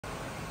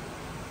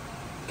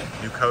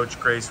new coach,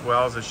 Grace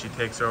Wells, as she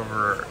takes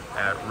over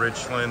at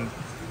Richland.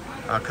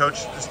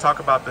 Coach, just talk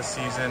about this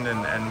season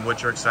and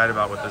what you're excited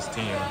about with this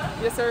team.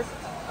 Yes, sir.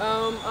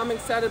 I'm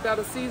excited about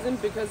the season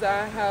because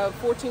I have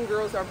 14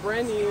 girls are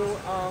brand new,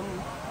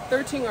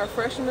 13 are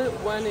freshmen,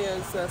 one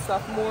is a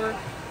sophomore.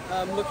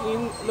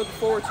 Look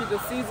forward to the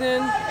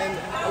season,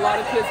 and a lot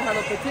of kids have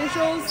the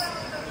potentials.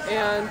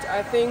 And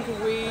I think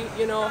we,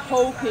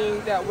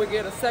 hoping that we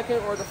get a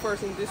second or the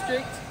first in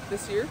district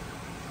this year.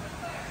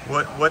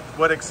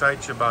 What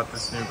excites you about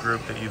this new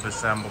group that you've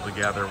assembled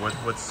together?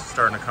 What's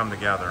starting to come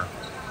together?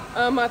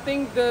 I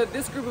think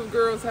this group of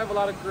girls have a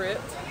lot of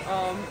grit.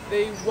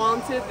 They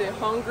want it, they're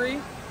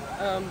hungry.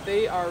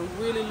 They are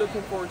really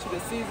looking forward to the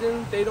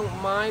season. They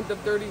don't mind the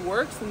dirty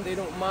works, and they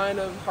don't mind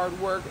of hard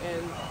work,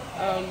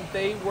 and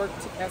they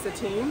worked as a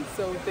team,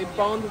 so they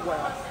bond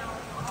well.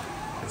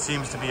 It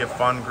seems to be a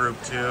fun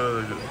group too.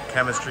 The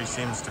chemistry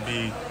seems to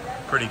be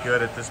pretty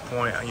good at this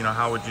point.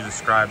 How would you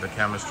describe the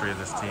chemistry of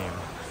this team?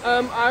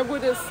 I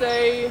would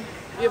say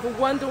if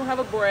one don't have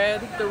a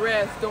bread, the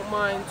rest don't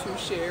mind to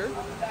share.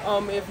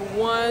 If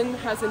one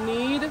has a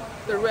need,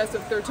 the rest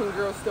of 13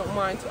 girls don't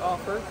mind to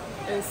offer.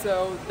 And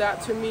so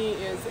that to me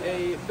is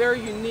a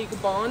very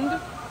unique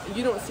bond.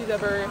 You don't see that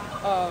very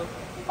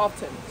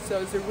often.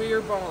 So it's a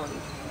rare bond,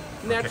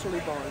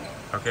 naturally bond.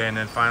 Okay, and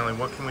then finally,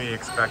 what can we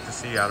expect to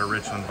see out of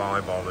Richland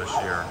volleyball this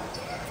year?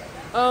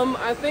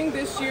 I think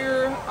this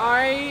year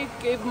I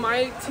gave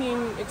my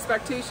team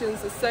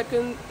expectations the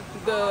second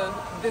the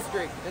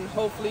district and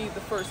hopefully the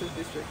first in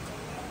district.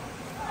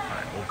 All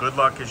right, well, good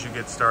luck as you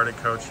get started,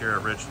 Coach, here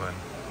at Richland.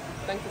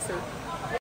 Thank you, sir.